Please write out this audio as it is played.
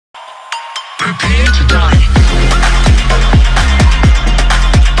Prepare to die.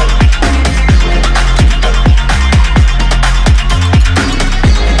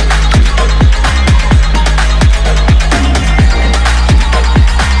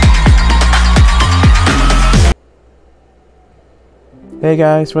 Hey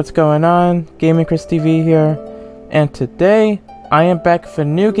guys, what's going on? Gaming Chris TV here, and today I am back with a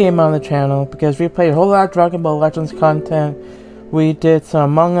new game on the channel because we played a whole lot of Dragon Ball Legends content. We did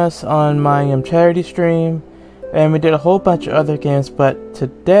some Among Us on my charity stream, and we did a whole bunch of other games, but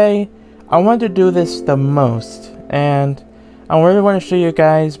today I wanted to do this the most, and I really want to show you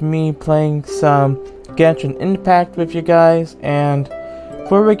guys me playing some Genshin Impact with you guys. And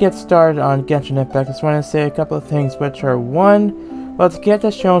before we get started on Genshin Impact, I just want to say a couple of things, which are: one, let's get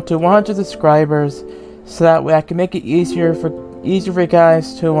this channel to 100 subscribers, so that way I can make it easier for you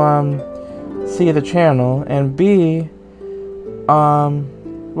guys to see the channel. And B,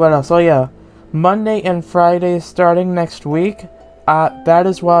 what else? Oh yeah, Monday and Friday starting next week, that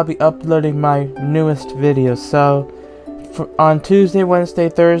is where I'll be uploading my newest videos. So on Tuesday, Wednesday,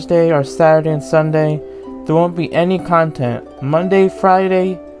 Thursday, or Saturday and Sunday, there won't be any content. Monday,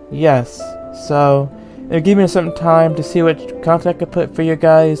 Friday, yes. So it'll give me some time to see what content I could put for you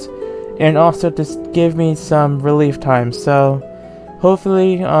guys, and also just give me some relief time. So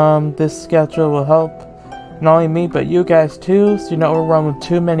hopefully this schedule will help not only me but you guys too, so you're not overwhelmed with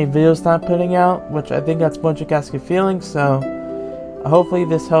too many videos not putting out, which I think that's what you guys are feeling. So hopefully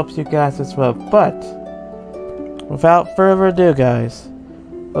this helps you guys as well. But without further ado guys,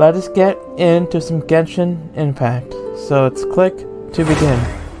 let us get into some Genshin Impact. So let's click to begin.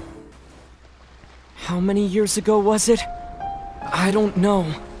 How many years ago was it? I don't know.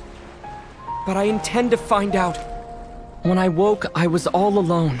 But I intend to find out. When I woke, I was all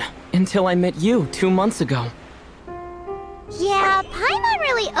alone, until I met you 2 months ago. Yeah, Paimon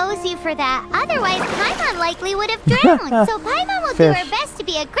really owes you for that. Otherwise, Paimon likely would have drowned. So Paimon will do her best to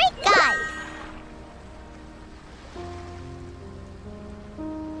be a great guide.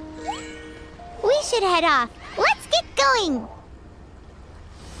 We should head off. Let's get going.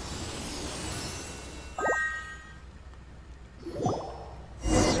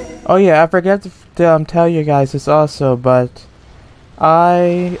 Oh yeah, I forgot to tell you guys this also, but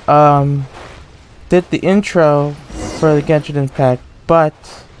I did the intro for the Genshin Impact, but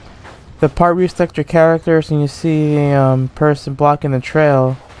the part where you select your characters and you see a person blocking the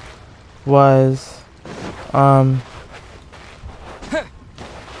trail was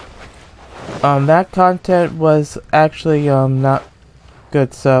that content was actually not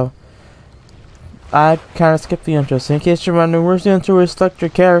good, so I kind of skipped the intro. So in case you're wondering, where's the intro where you select your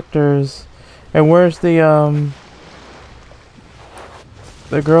characters, and where's the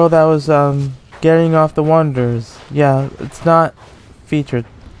girl that was getting off the wonders? Yeah, it's not featured.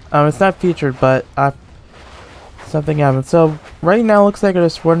 It's not featured, but something happened. So right now, it looks like I'm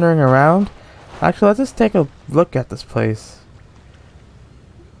just wandering around. Actually, let's just take a look at this place.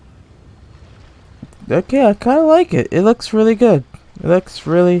 Okay, I kind of like it. It looks really good. It looks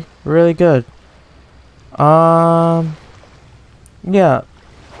really, really good. Yeah.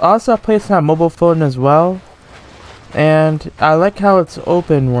 Also, I played some on mobile phone as well, and I like how it's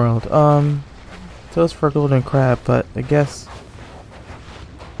open world. So it's for golden crab, but I guess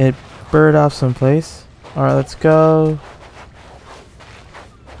it bird off someplace. All right, let's go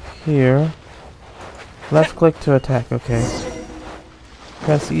here. Left click to attack. Okay.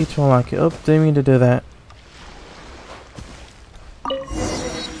 Press each one like it. Oh, didn't mean to do that.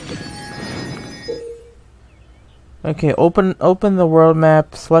 Okay, open the world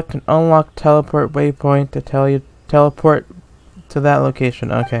map, select an unlocked teleport waypoint to tell you teleport to that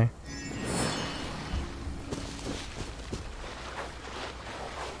location. Okay.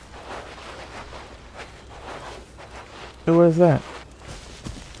 Ooh, what is that?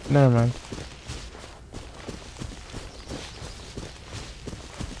 Never mind.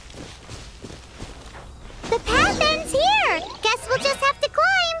 The path ends here. Guess we'll just have to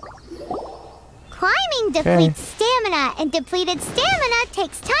climb. Climbing depletes stamina, and depleted stamina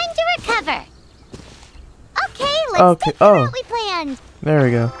takes time to recover. Okay, let's get to what we planned. There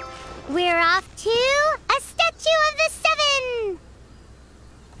we go. We're off to a statue of the Seven.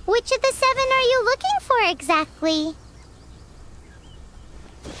 Which of the seven are you looking for exactly?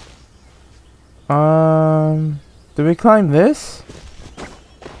 Do we climb this?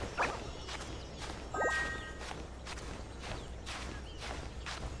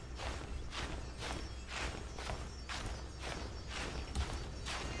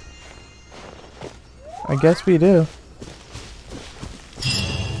 I guess we do.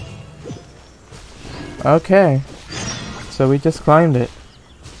 Okay. So we just climbed it.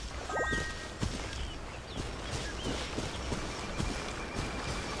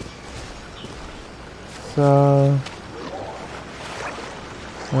 So...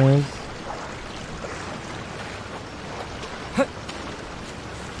 Where's...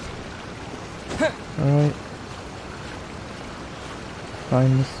 Alright.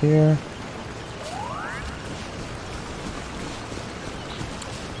 Find this here.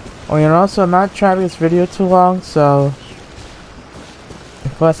 Oh, and also, I'm not trying to make this video too long, so...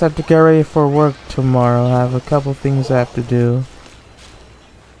 Plus, I have to get ready for work tomorrow. I have a couple things I have to do.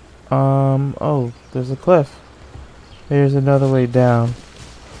 Oh, there's a cliff. There's another way down.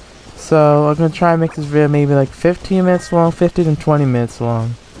 So, I'm gonna try and make this video maybe like 15 minutes long, 15 to 20 minutes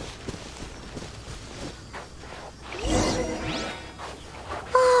long.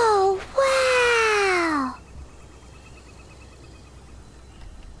 Oh, wow!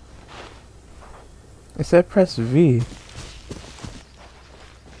 It said press V.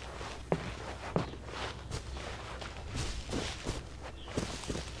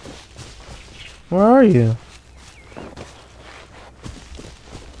 Where are you?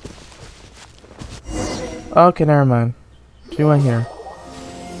 Okay, never mind. She went here.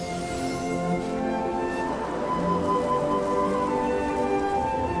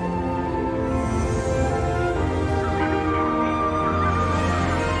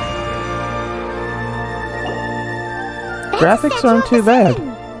 Graphics aren't too bad.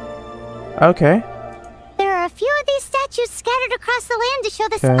 Okay. There are a few of these statues scattered across the land to show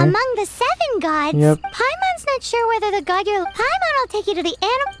this Okay. among the 7 gods. Yep. Paimon's not sure whether the god you're... Paimon will take you to the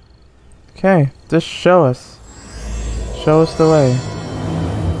animal... Okay, just show us. Show us the way.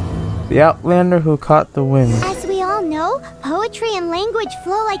 The outlander who caught the wind. As we all know, poetry and language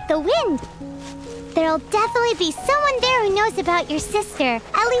flow like the wind. There'll definitely be someone there who knows about your sister.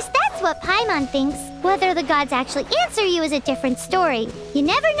 At least that's what Paimon thinks. Whether the gods actually answer you is a different story. You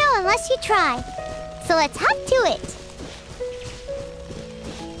never know unless you try. So let's hop to it.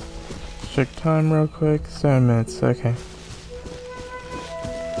 Check time real quick. 7 minutes, okay.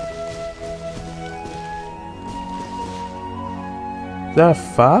 Is that a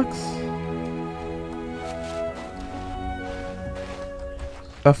fox?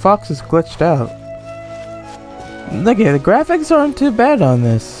 The fox is glitched out. Look at the graphics aren't too bad on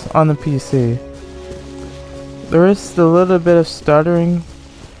this, on the PC. There is a little bit of stuttering,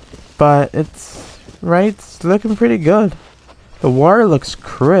 but it's looking pretty good. The water looks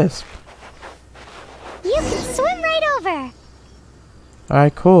crisp. You can swim right over.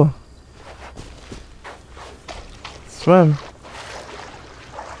 Alright, cool. Swim.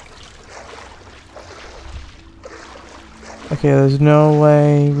 Okay, there's no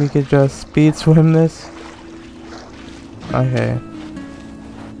way we could just speed swim this. Okay.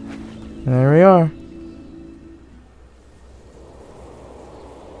 There we are.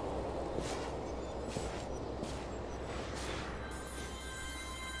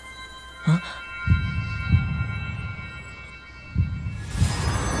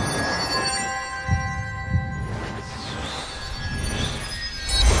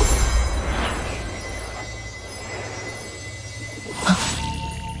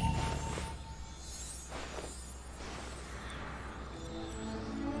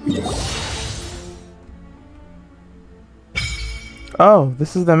 Oh,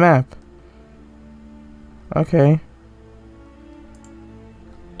 this is the map. Okay.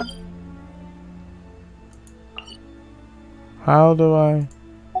 How do I...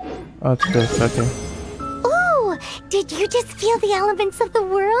 Oh, it's this, okay. Ooh, did you just feel the elements of the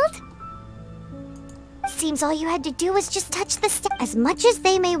world? Seems all you had to do was just touch the As much as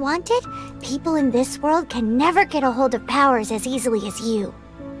they may want it, people in this world can never get a hold of powers as easily as you.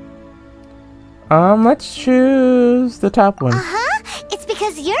 Let's choose the top one. Uh-huh. It's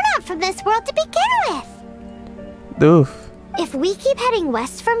because you're not from this world to begin with. Oof. If we keep heading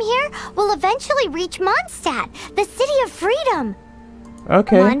west from here, we'll eventually reach Mondstadt, the city of freedom.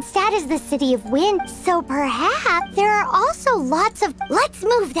 Okay. Mondstadt is the city of wind, so perhaps there are also lots of... Let's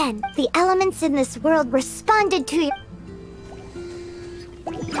move then! The elements in this world responded to your...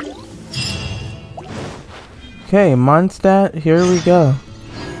 Okay, Mondstadt, here we go.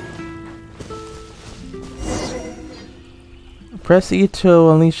 Press E to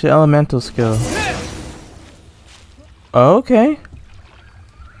unleash the elemental skill. Okay.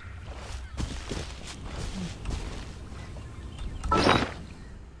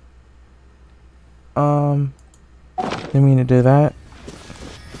 Didn't mean to do that.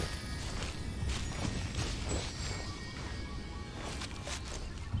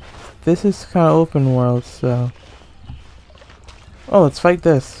 This is kind of open world, so... Oh, let's fight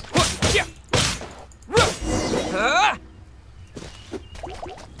this.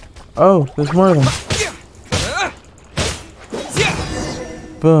 Oh, there's more of them.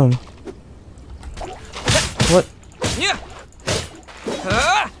 Boom.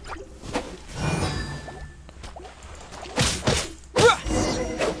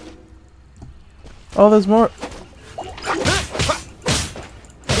 Oh, there's more.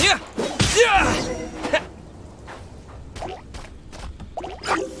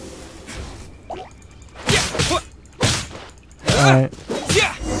 Alright.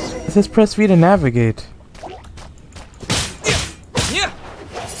 It says press V to navigate.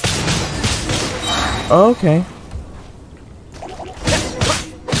 Oh, okay.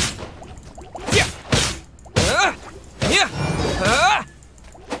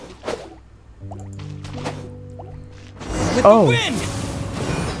 Oh.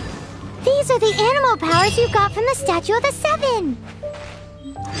 These are the animal powers you got from the Statue of the Seven.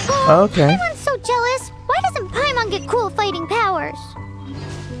 Oh, okay. Paimon's so jealous. Why doesn't Paimon get cool fighting powers?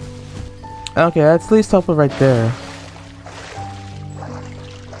 Okay, that's at least helpful right there.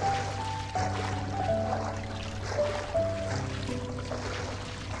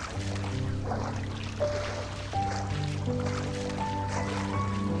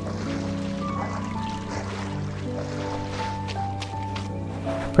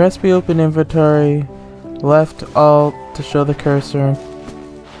 Press B open inventory, left alt to show the cursor,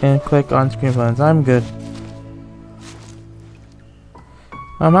 and click on screen buttons. I'm good.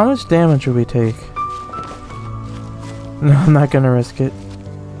 How much damage will we take? No, I'm not gonna risk it.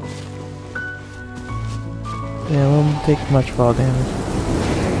 Yeah, we won't take much fall damage.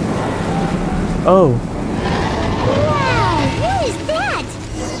 Oh! Wow, what is that?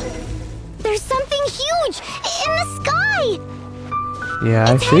 There's something huge in the sky! Yeah,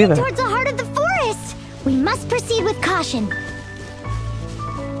 I it's see headed that. towards the heart of the forest. We must proceed with caution.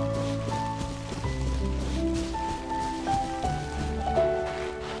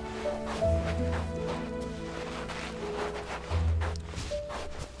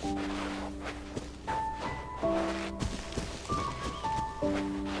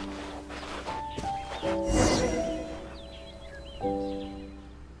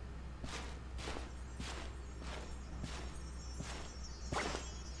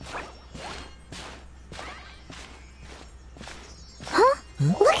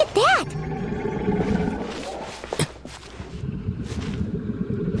 Look at that!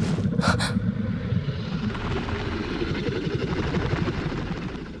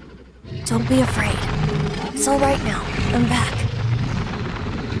 Don't be afraid. It's all right now. I'm back.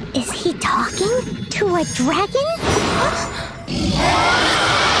 Is he talking to a dragon?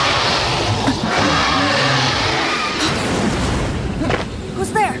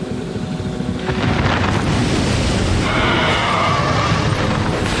 Who's there?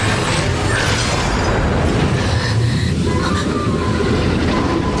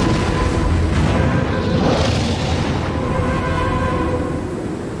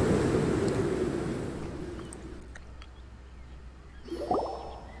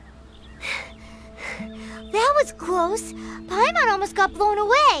 That was close. Paimon almost got blown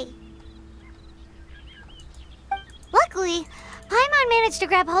away. Luckily, Paimon managed to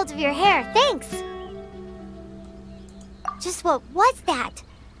grab hold of your hair. Thanks. Just what was that?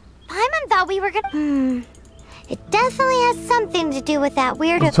 Paimon thought we were gonna... It definitely has something to do with that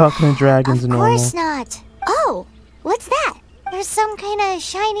weird... I'm talking to dragons normal. Of course not. Oh, what's that? There's some kind of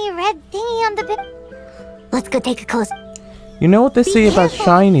shiny red thingy on the... Let's go take a close... You know what they say about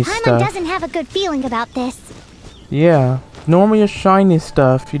shiny Paimon stuff? doesn't have a good feeling about this. Yeah, normally a shiny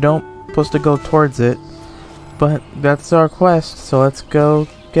stuff, you don't supposed to go towards it. But that's our quest, so let's go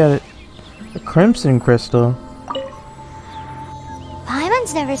get it. A crimson crystal.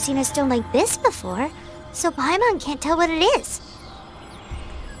 Paimon's never seen a stone like this before, so Paimon can't tell what it is.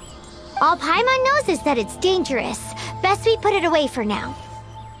 All Paimon knows is that it's dangerous. Best we put it away for now.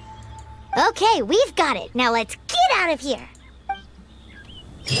 Okay, we've got it. Now let's get out of here.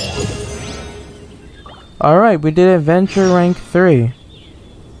 Alright, we did adventure rank 3.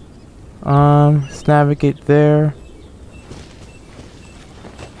 Let's navigate there.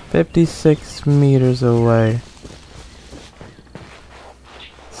 56 meters away.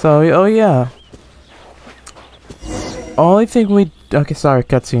 So, oh yeah. Only thing we... Okay, sorry,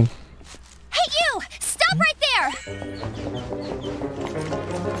 cutscene. Hey, you! Stop right there!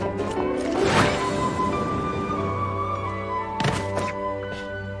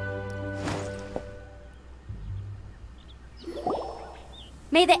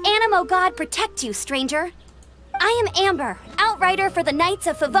 May the Animo God protect you, stranger. I am Amber, outrider for the Knights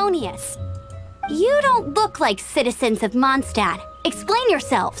of Favonius. You don't look like citizens of Mondstadt. Explain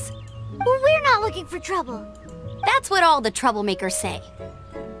yourselves. We're not looking for trouble. That's what all the troublemakers say.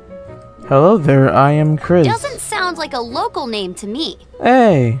 Hello there, I am Chris. Doesn't sound like a local name to me.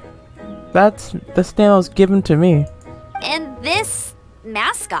 Hey, that's the name was given to me. And this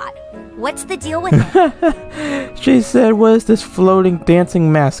mascot, what's the deal with it? She said, what is this floating,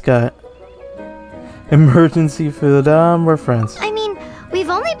 dancing mascot? Emergency food. We're friends. I mean, we've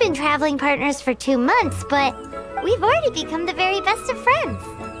only been traveling partners for 2 months, but we've already become the very best of friends.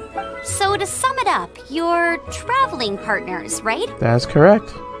 So to sum it up, you're traveling partners, right? That's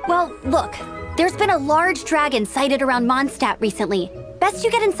correct. Well, look, there's been a large dragon sighted around Mondstadt recently. Best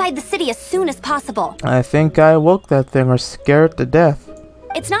you get inside the city as soon as possible. I think I woke that thing or scared it to death.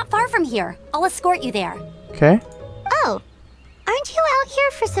 It's not far from here. I'll escort you there. Okay. Oh, aren't you out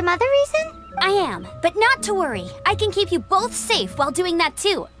here for some other reason? I am, but not to worry. I can keep you both safe while doing that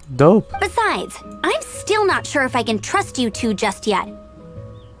too. Dope. Besides, I'm still not sure if I can trust you two just yet.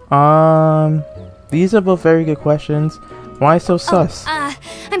 These are both very good questions. Why so sus?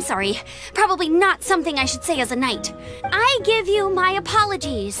 I'm sorry. Probably not something I should say as a knight. I give you my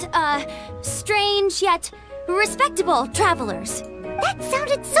apologies, strange yet respectable travelers. That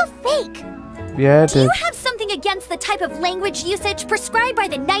sounded so fake. Yeah, it Do did. you have something against the type of language usage prescribed by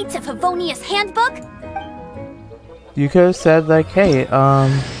the Knights of Favonius Handbook? You could have said like, hey,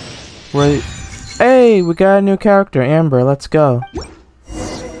 hey, we got a new character, Amber. Let's go.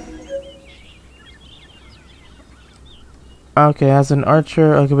 Okay, as an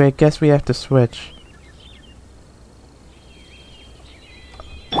archer, okay, wait, I guess we have to switch.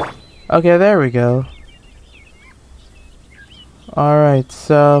 Okay, there we go. Alright,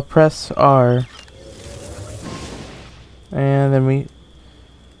 so press R. And then we...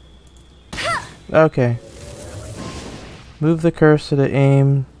 Okay. Move the cursor to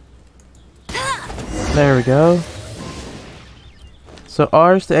aim. There we go. So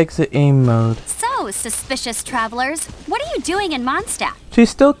R is to exit aim mode. So, suspicious travelers, what are you doing in Mondstadt? She's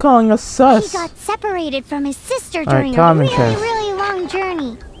still calling us sus. He got separated from his sister Alright, during a common really, chest. really long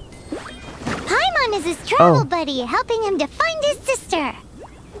journey. Paimon is his travel buddy, helping him to find his sister.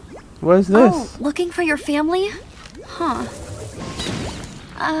 What is this? Oh, looking for your family? Huh.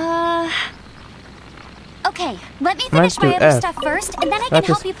 Okay, let me Let's finish my do other F. stuff first, and then I can Let's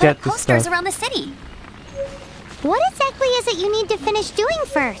help just you put get up the posters stuff. around the city. What exactly is it you need to finish doing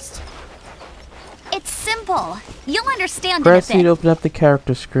first? It's simple. You'll understand Press it a E bit. to open up the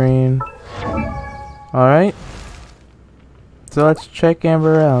character screen. Alright. So let's check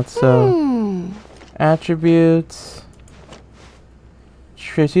Amber out. So, attributes.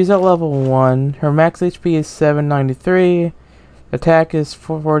 She's at level 1. Her max HP is 793. Attack is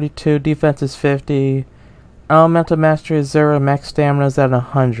 442. Defense is 50. Elemental Mastery is 0. Max Stamina is at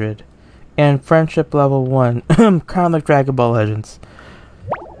 100. And Friendship level 1. Kind of like Dragon Ball Legends.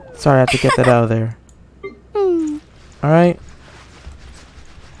 Sorry, I had to get that out of there. Alright.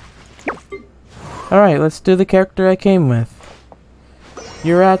 Alright, let's do the character I came with.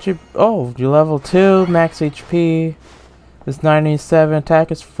 Your attribute. Oh, you're level 2. Max HP is 97.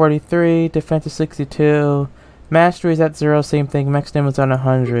 Attack is 43. Defense is 62. Mastery is at 0. Same thing. Max stamina is on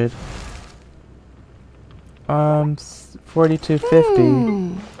 100.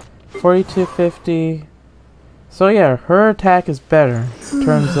 4250. 4250. So yeah, her attack is better in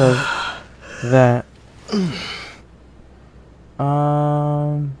terms of that.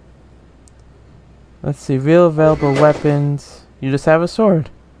 Let's see. Real available weapons. You just have a sword.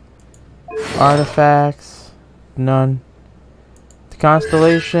 Artifacts. None. The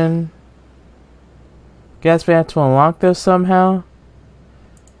constellation. Guess we have to unlock those somehow.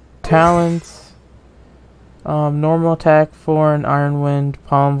 Talents. Normal attack, foreign, iron wind,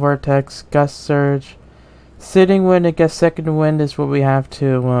 palm vortex, gust surge. Sitting wind, I guess second wind is what we have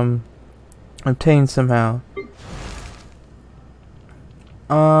to obtain somehow.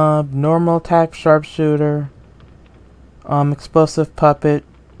 Normal attack, sharpshooter. Explosive puppet.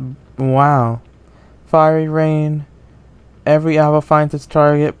 Wow. Fiery rain. Every alpha finds its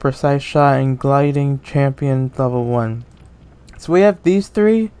target, precise shot, and gliding champion level 1. So we have these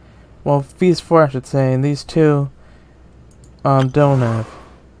 3. Well, these 4 I should say, and these 2 don't have.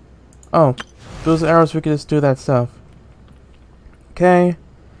 Oh, those arrows, we could just do that stuff. Okay.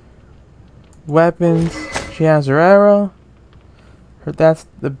 Weapons. She has her arrow. That's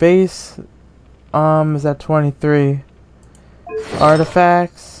the base. Is at 23.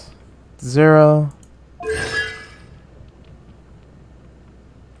 Artifacts. 0.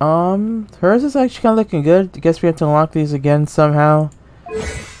 Hers is actually kind of looking good. I guess we have to unlock these again somehow.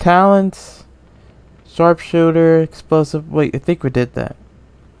 Talents. Sharpshooter. Explosive. Wait, I think we did that.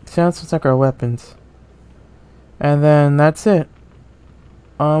 Sounds like our weapons. And then that's it.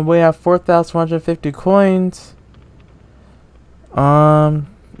 We have 4,150 coins. I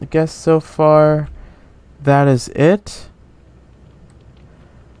guess so far that is it.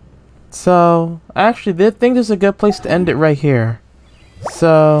 So, actually, I think this is a good place to end it right here.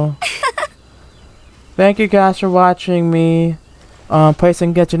 So, thank you guys for watching me play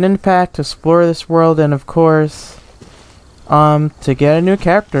some Genshin Impact, explore this world, and of course, to get a new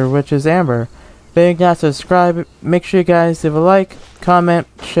character, which is Amber. Thank you guys, subscribe, make sure you guys leave a like, comment,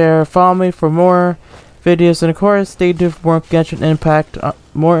 share, follow me for more videos, and of course, stay tuned for more Genshin Impact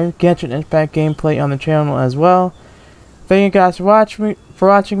gameplay on the channel as well. Thank you guys for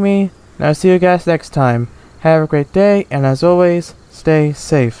watching me, and I'll see you guys next time. Have a great day, and as always, stay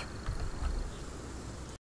safe.